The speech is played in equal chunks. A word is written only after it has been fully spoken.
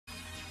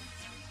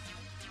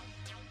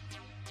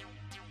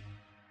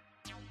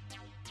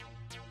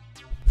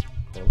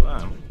Hold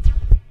on.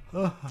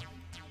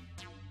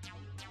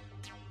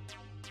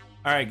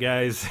 Alright,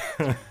 guys.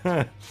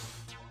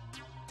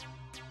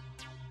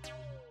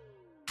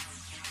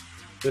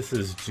 This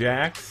is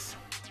Jax.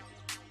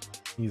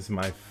 He's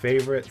my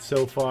favorite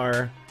so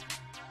far.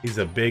 He's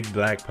a big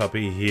black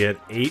puppy. He had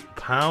 8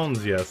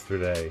 pounds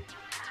yesterday.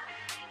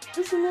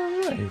 Isn't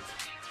that right?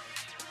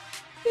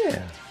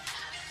 Yeah.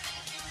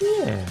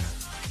 Yeah.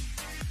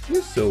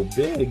 You're so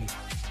big.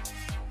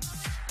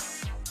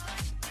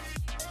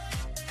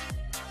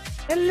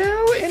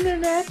 Hello,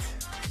 Internet.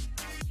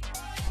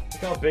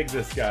 Look how big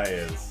this guy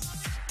is.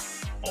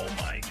 Oh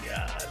my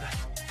god.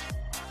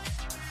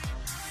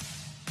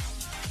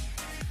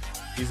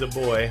 He's a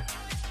boy.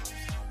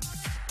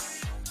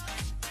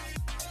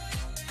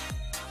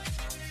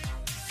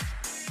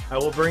 I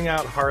will bring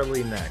out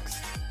Harley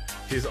next.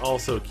 She's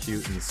also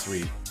cute and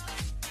sweet.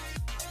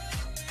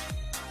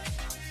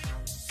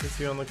 Is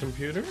he on the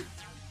computer?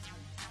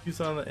 He's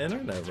on the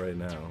internet right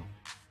now.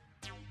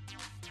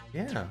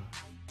 Yeah.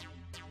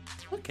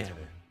 Look at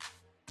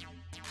it.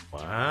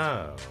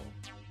 Wow.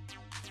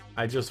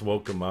 I just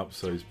woke him up,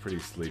 so he's pretty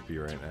sleepy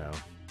right now.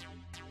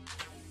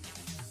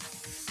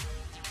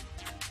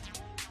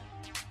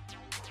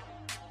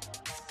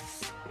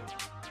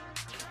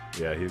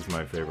 Yeah, he's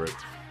my favorite.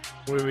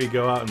 When we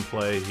go out and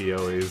play, he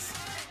always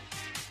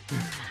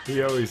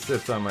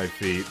sits on my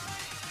feet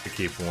to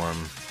keep warm.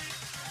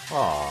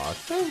 Aw,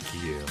 thank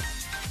you.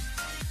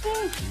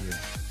 Thank you.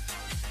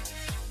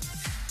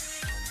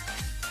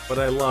 But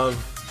I love,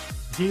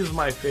 he's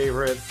my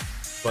favorite,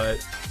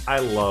 but I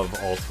love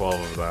all 12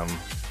 of them.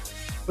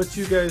 But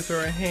you guys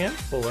are a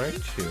handful,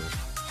 aren't you?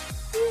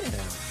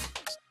 Yeah.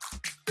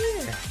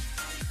 Yeah.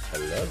 I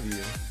love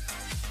you.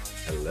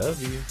 I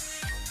love you.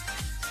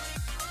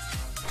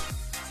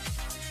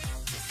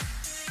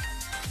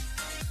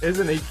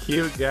 Isn't he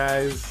cute,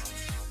 guys?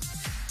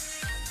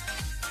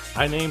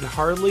 I named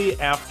Harley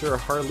after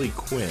Harley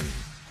Quinn.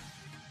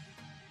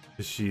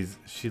 She's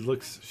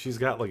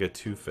got like a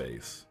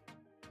two-face.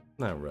 Isn't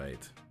that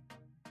right?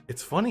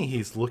 It's funny,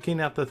 he's looking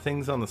at the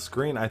things on the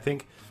screen. I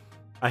think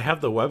I have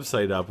the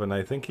website up and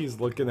I think he's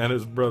looking at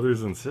his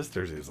brothers and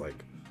sisters. He's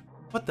like,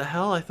 what the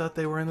hell? I thought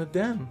they were in a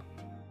den.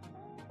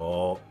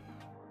 Oh,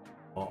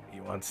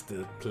 he wants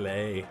to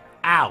play.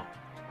 Ow!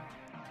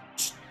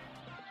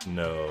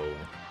 No.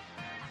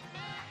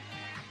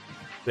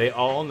 They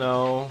all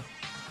know,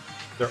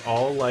 they're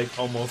all like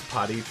almost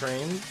potty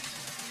trained,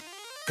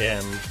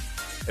 and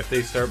if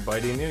they start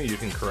biting you, you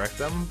can correct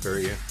them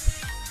very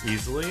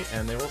easily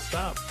and they will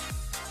stop.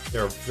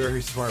 They're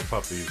very smart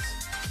puppies.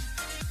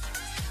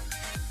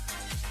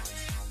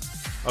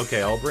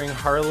 Okay, I'll bring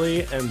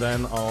Harley and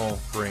then I'll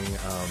bring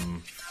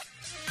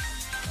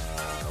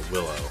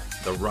Willow,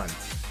 the runt.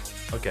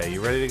 Okay, you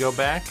ready to go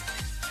back?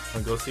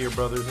 Wanna go see your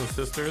brothers and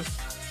sisters?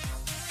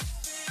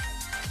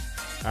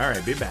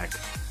 Alright, be back.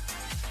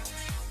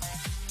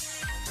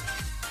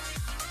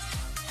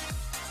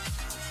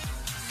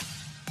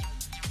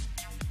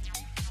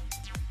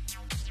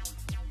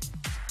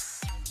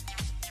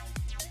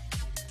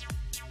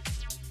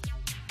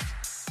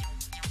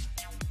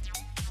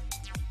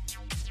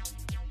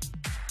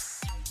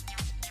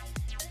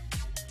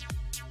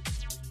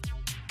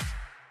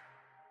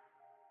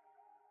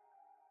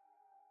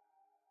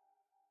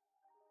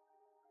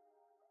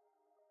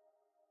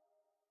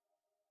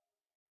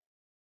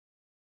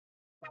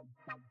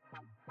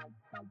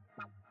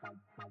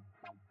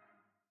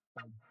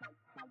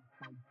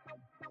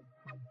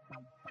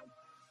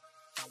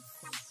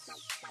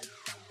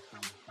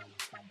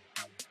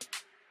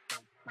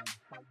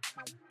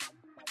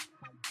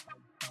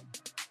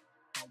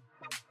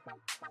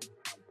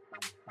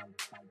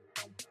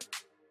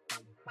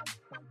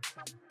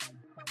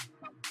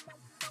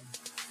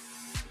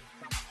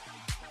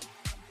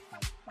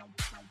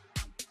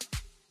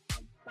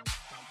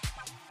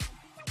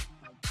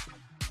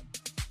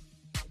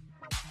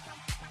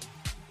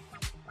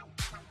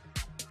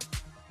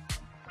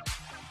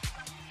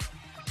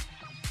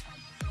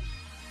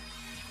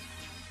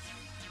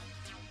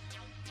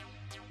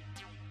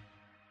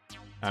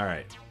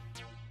 Alright.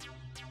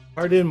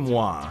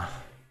 Pardon-moi.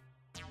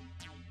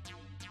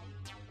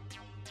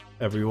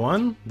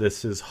 Everyone,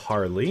 this is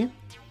Harley.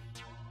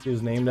 She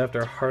was named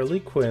after Harley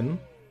Quinn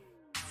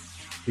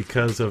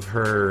because of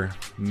her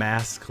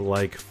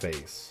mask-like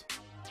face.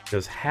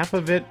 Because half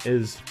of it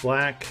is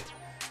black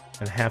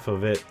and half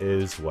of it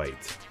is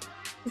white.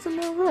 Isn't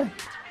that right?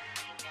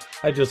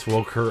 I just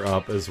woke her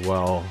up as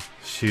well.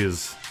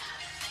 She's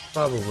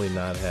probably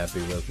not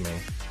happy with me.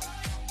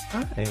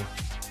 Hi.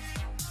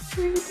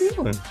 What are you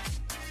doing?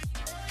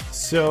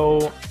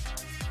 So,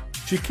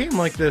 she came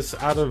like this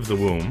out of the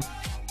womb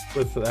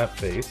with that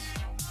face,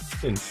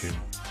 didn't she?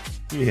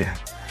 Yeah.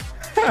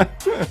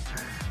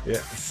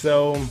 Yeah,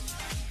 so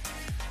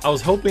I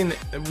was hoping,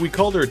 we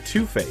called her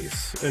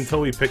Two-Face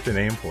until we picked a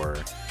name for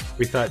her.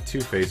 We thought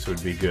Two-Face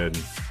would be good.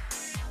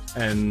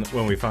 And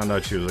when we found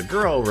out she was a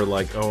girl, we're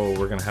like, oh,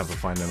 we're gonna have to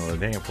find another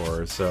name for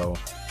her. So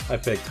I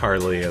picked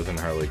Harley as in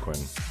Harley Quinn.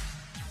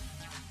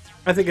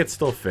 I think it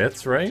still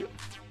fits, right?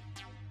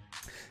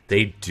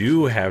 They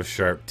do have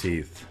sharp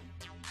teeth.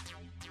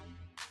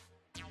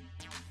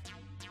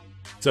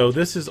 So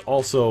this is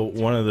also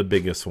one of the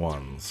biggest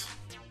ones.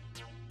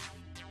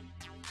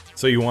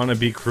 So you want to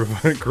be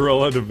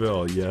Cruella de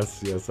Vil?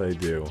 Yes, yes I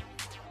do.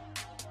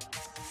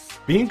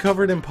 Being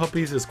covered in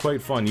puppies is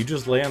quite fun. You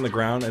just lay on the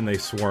ground and they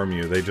swarm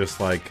you. They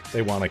just like,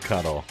 they want to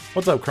cuddle.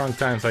 What's up, Crunk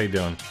Times? How you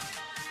doing?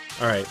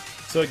 Alright,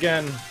 so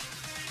again,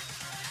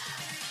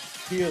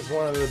 she is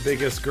one of the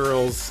biggest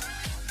girls.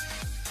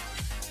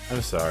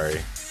 I'm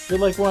sorry. You're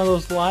like one of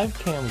those live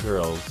cam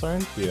girls,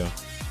 aren't you?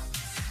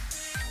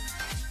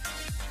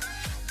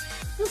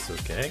 It's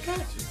okay, I got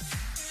you.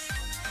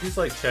 She's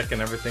like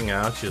checking everything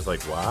out. She's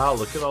like, wow,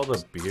 look at all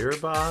the beer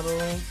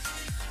bottles.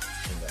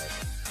 And that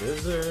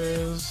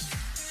scissors.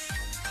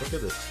 Look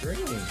at the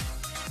screen.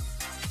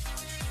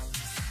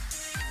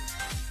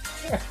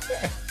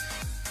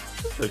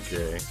 It's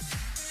okay.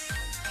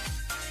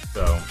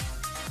 So,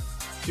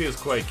 she is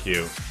quite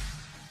cute.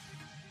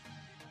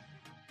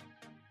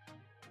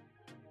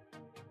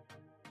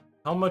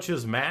 How much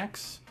is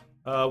Max?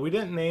 We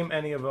didn't name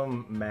any of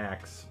them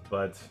Max,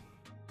 but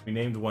we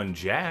named one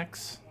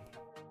Jax.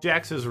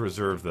 Jax is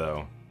reserved,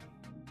 though.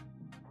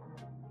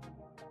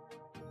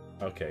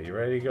 Okay, you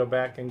ready to go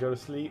back and go to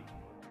sleep?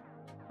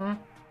 Hmm?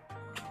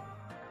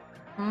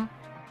 Hmm?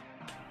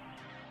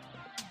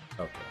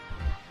 Okay.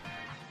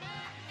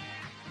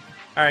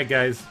 Alright,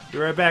 guys. Be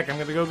right back. I'm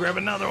gonna go grab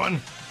another one.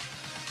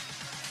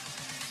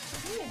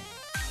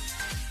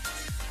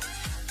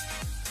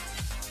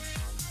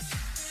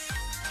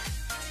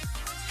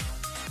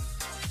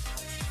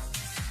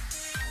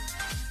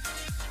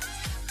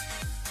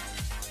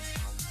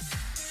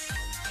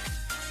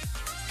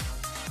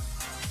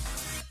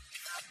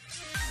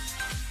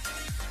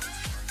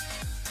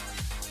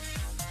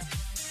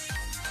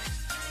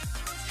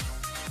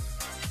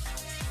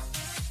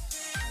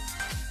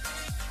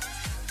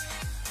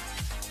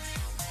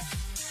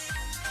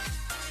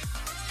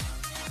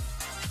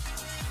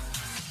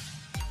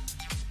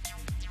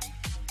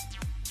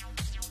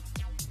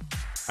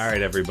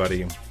 Alright,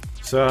 everybody.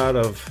 So out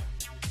of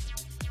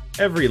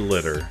every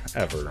litter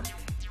ever,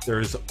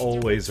 there's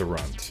always a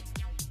Runt.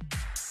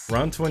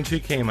 Runt, when she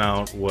came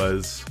out,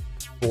 was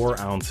 4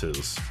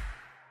 ounces.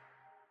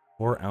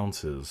 4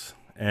 ounces.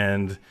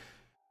 And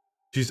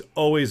she's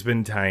always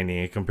been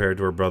tiny compared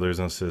to her brothers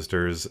and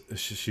sisters.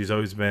 She's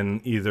always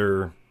been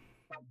either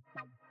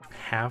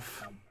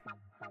half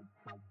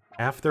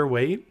their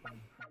weight,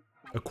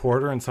 a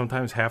quarter, and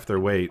sometimes half their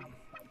weight.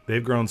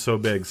 They've grown so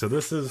big. So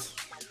this is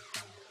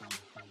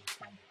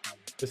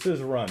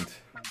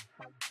Runt.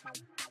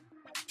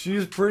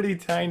 She's pretty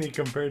tiny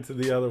compared to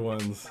the other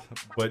ones,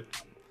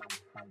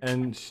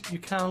 and you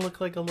kind of look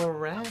like a little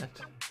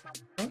rat,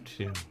 don't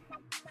you?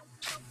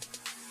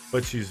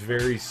 But she's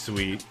very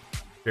sweet,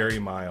 very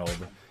mild,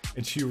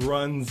 and she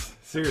runs,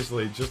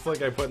 seriously, just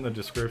like I put in the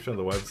description of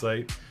the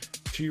website,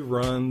 she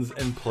runs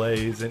and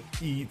plays and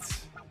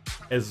eats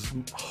as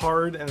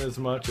hard and as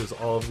much as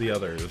all of the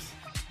others.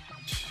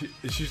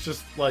 She's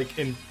just like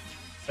in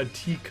a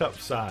teacup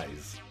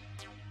size.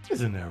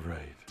 Isn't that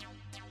right?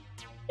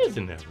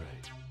 Isn't that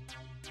right?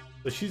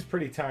 But she's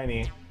pretty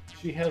tiny.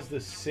 She has the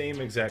same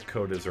exact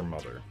coat as her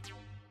mother.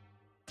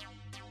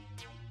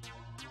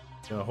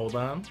 You know, hold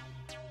on.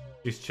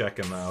 She's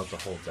checking out the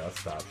whole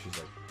desktop. She's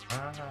like,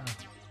 ah,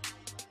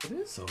 what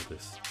is all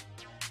this?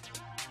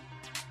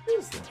 What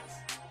is this?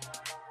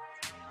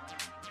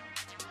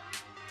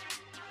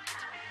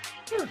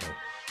 Here we go.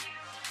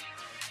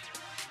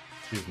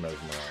 She's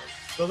mesmerized.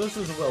 So this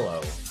is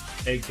Willow,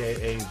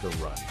 aka the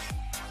Runt.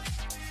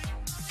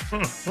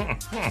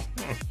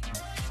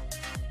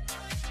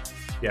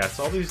 Yes,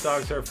 all these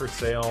dogs are for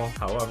sale.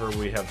 However,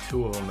 we have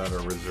 2 of them that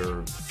are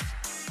reserved,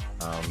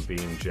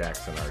 being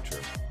Jax and Archer.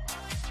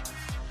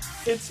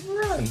 It's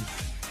Runt.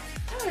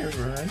 Hi,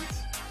 Runt.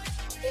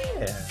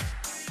 Yeah.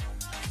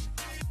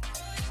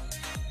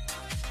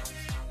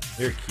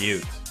 They're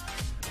cute.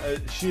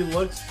 She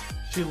looks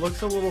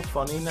a little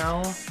funny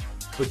now,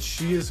 but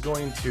she is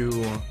going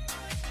to,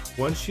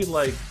 once she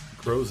like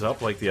grows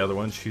up like the other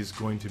ones, she's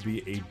going to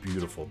be a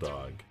beautiful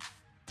dog.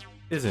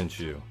 Isn't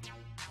you?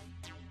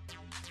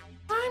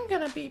 I'm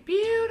gonna be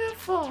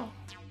beautiful.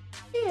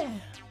 Yeah.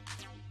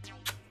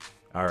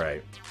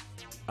 Alright.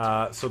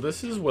 So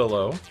this is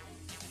Willow.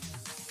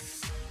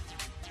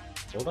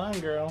 Hold on,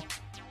 girl.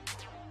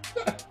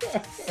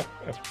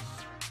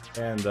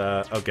 And,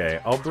 okay,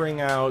 I'll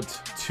bring out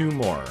 2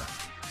 more.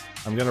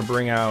 I'm gonna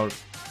bring out,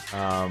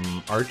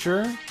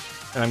 Archer,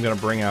 and I'm gonna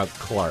bring out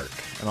Clark.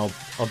 And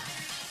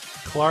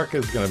Clark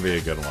is gonna be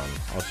a good one.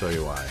 I'll show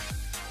you why.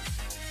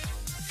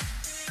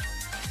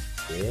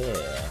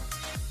 Yeah.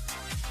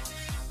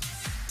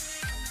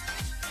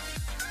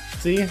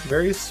 See?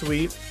 Very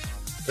sweet.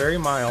 Very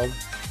mild.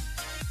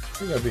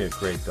 You're gonna be a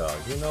great dog.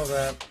 You know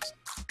that?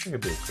 You're gonna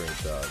be a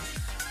great dog.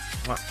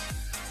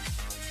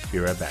 Mwah. Be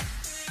right back.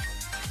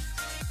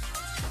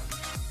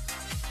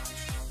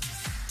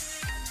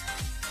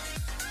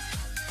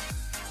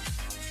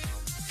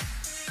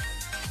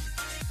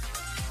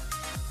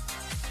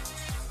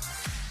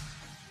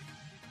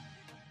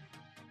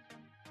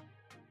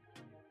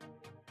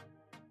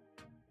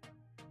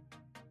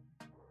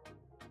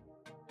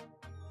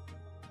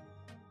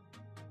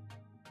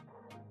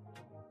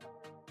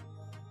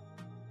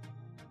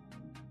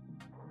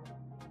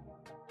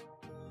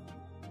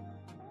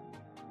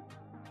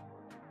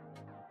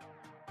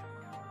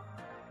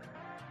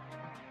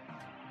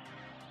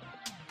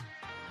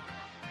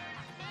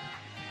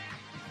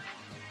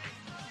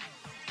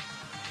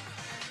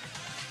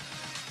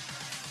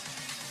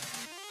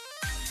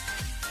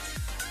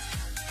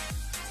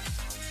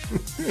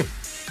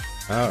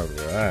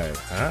 Alright,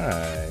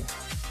 hi.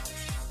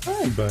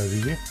 Hi,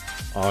 buddy.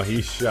 Oh,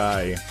 he's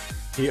shy.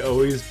 He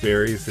always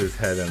buries his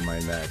head in my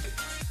neck.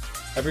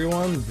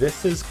 Everyone,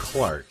 this is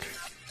Clark.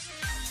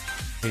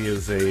 He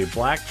is a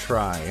black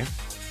tri.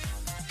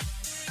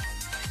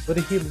 But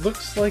he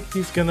looks like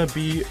he's gonna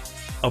be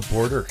a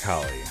border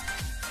collie.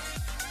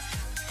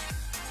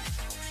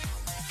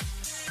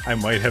 I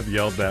might have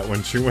yelled that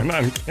when she went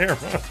on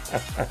camera.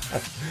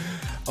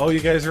 Oh, you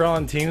guys are all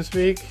on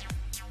TeamSpeak?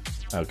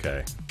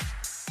 Okay.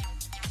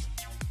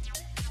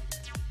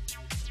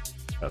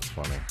 That's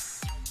funny.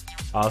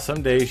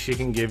 Someday she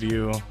can give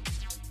you...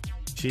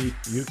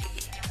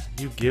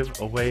 You give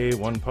away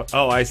one puppy.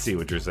 Oh, I see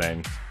what you're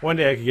saying. One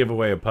day I could give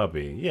away a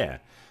puppy. Yeah.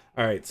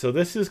 Alright, so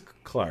this is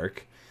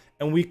Clark.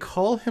 And we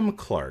call him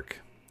Clark.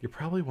 You're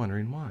probably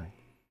wondering why.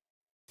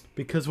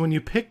 Because when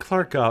you pick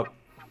Clark up,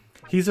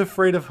 he's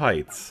afraid of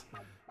heights.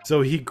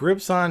 So he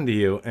grips onto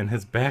you and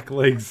his back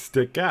legs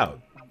stick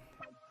out.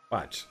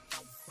 Watch.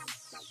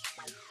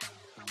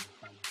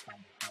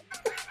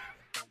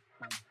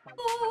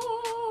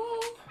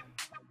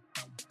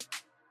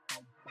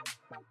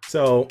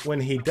 So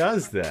when he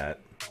does that,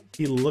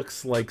 he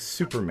looks like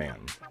Superman.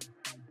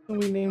 So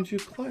we named you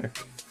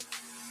Clark.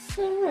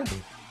 Alright.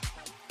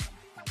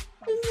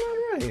 Isn't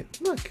that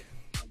right? Look.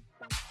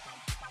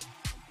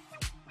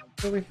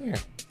 Over here.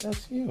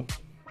 That's you.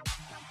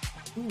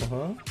 Cool,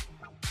 huh?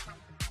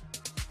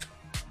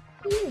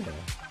 Yeah.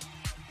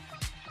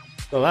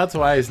 So that's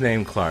why he's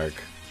named Clark.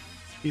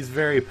 He's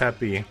very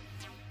peppy.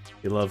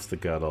 He loves to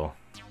cuddle.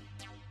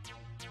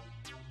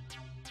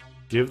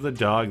 Give the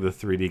dog the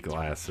 3D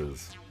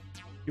glasses.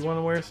 You want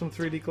to wear some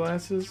 3D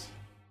glasses?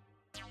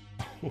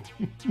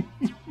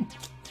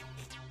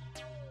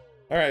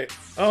 Alright.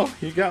 Oh,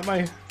 you got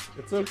my...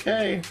 It's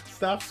okay.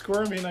 Stop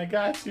squirming. I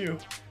got you.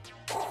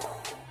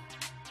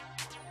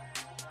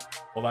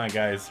 Hold on,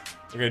 guys.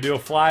 We're going to do a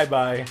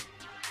flyby.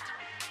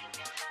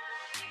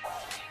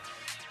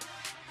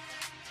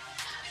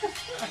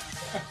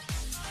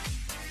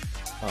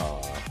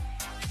 Aww.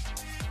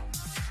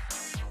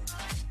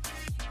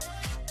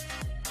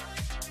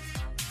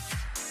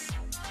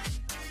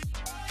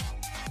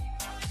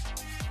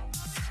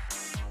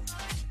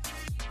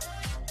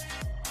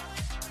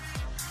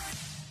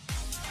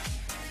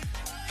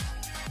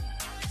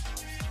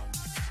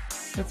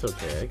 It's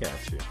okay, I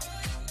got you.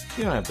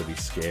 You don't have to be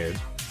scared.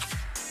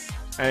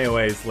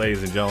 Anyways,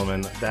 ladies and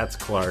gentlemen, that's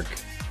Clark.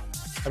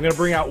 I'm gonna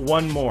bring out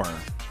one more.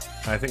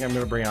 I think I'm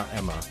gonna bring out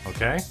Emma,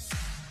 okay?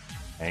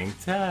 Hang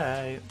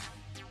tight.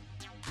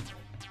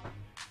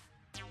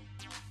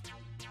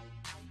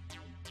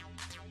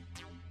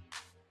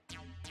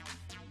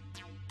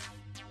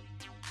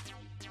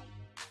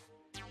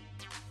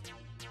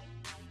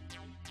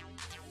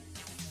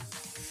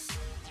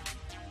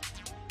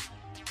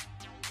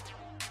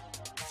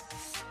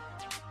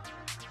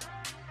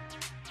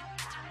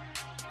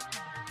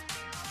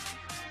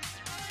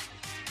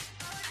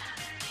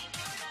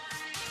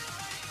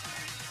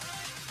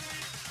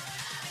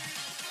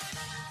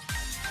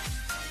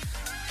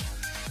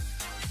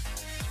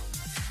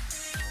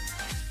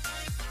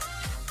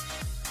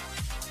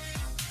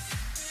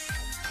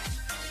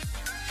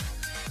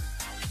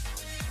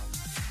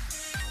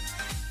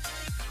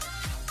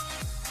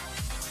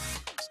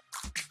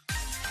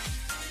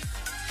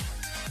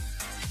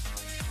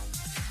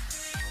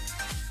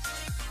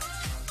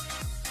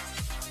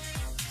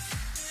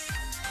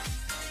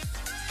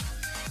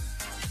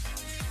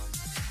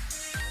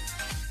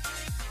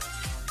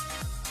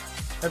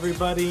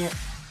 Everybody,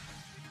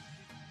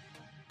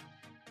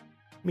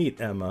 meet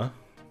Emma.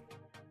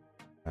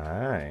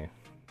 Hi.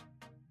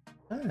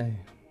 Hi.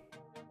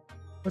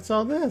 What's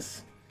all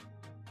this?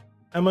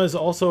 Emma is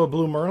also a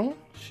blue merle.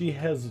 She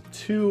has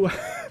two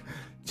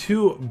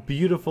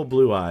beautiful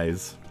blue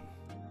eyes.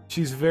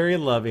 She's very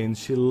loving.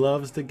 She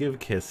loves to give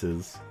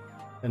kisses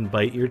and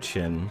bite your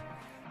chin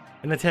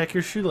and attack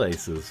your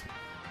shoelaces.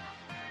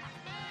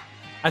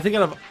 I think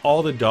out of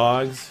all the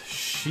dogs,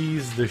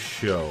 she's the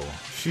show.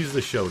 She's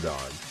the show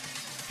dog.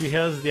 She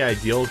has the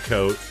ideal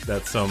coat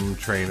that some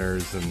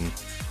trainers and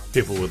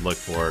people would look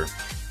for.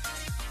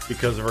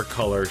 Because of her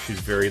color,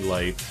 she's very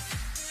light.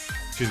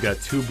 She's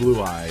got two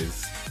blue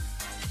eyes.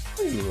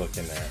 What are you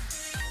looking at?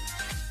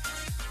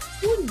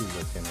 What are you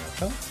looking at,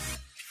 huh?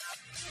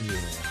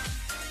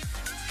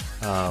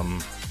 Yeah.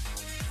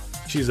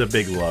 She's a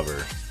big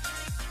lover.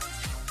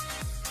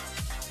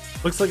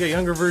 Looks like a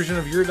younger version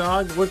of your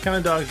dog. What kind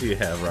of dog do you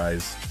have,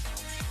 Rise?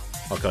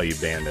 I'll call you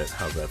Bandit.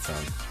 How's that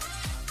sound?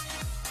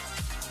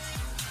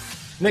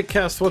 Nick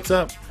Kest, what's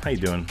up? How you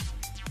doing?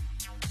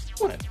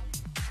 What?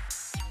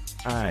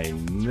 I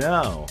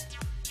know.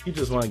 You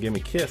just want to give me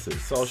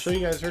kisses, so I'll show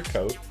you guys her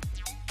coat.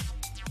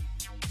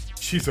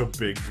 She's a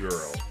big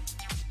girl.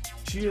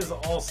 She is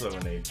also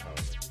an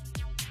 8-pounder.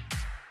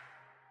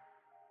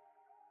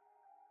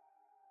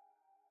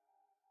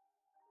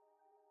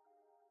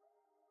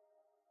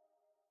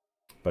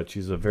 But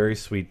she's a very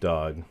sweet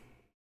dog.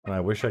 And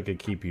I wish I could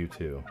keep you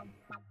too.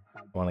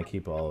 I want to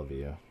keep all of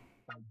you.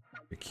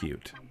 You're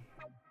cute.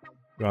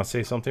 You want to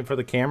say something for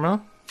the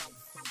camera?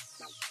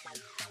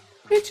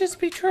 Bitches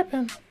be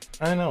tripping.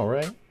 I know,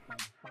 right?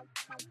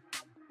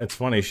 It's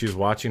funny, she's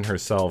watching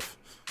herself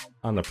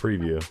on the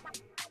preview.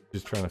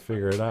 She's trying to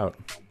figure it out.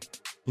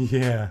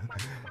 Yeah.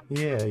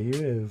 Yeah, he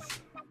is.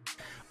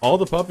 All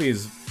the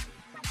puppies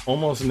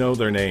almost know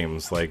their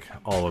names, like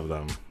all of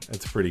them.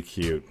 It's pretty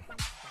cute.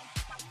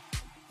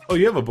 Oh,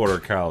 you have a border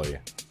collie.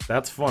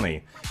 That's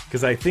funny,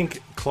 because I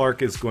think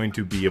Clark is going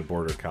to be a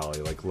border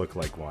collie, like look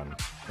like one,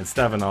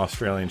 instead of an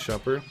Australian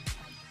shepherd.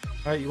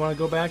 All right, you want to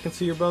go back and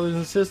see your brothers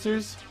and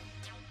sisters?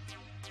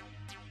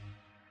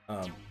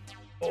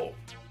 Oh,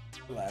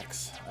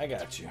 relax. I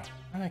got you.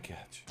 I got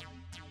you.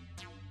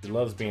 She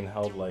loves being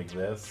held like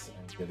this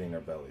and getting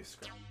her belly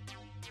scratched.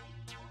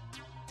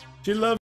 She loves